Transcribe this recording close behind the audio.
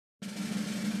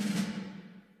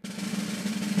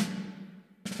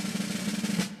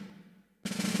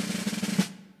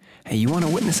Hey, you want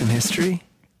to witness some history?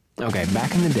 Okay,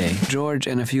 back in the day, George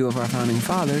and a few of our founding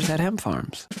fathers had hemp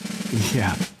farms.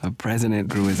 Yeah, a president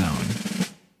grew his own.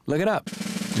 Look it up.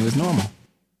 It was normal.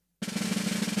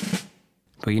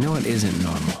 But you know what isn't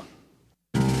normal?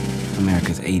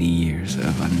 America's 80 years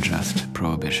of unjust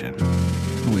prohibition,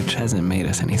 which hasn't made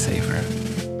us any safer.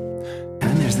 And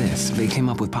then there's this. They came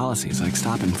up with policies like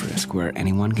stop and frisk, where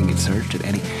anyone can get searched at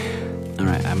any... All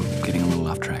right, I'm getting a little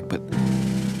off track, but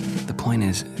the point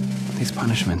is, these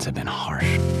punishments have been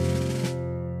harsh.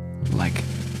 Like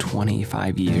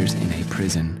 25 years in a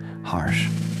prison, harsh.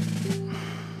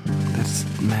 That's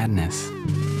madness.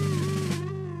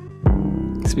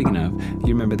 Speaking of,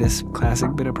 you remember this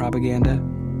classic bit of propaganda?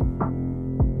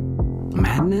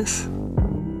 Madness?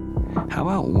 How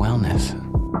about wellness?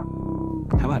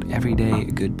 How about everyday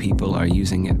good people are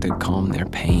using it to calm their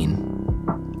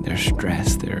pain, their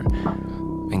stress, their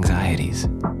anxieties?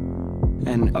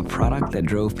 And a product that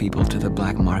drove people to the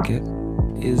black market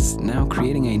is now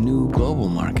creating a new global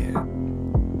market.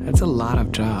 That's a lot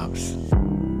of jobs.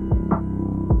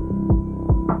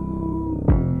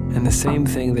 And the same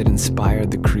thing that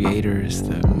inspired the creators,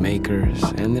 the makers,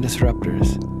 and the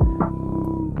disruptors,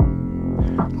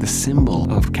 the symbol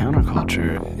of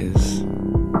counterculture is,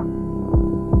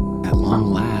 at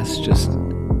long last, just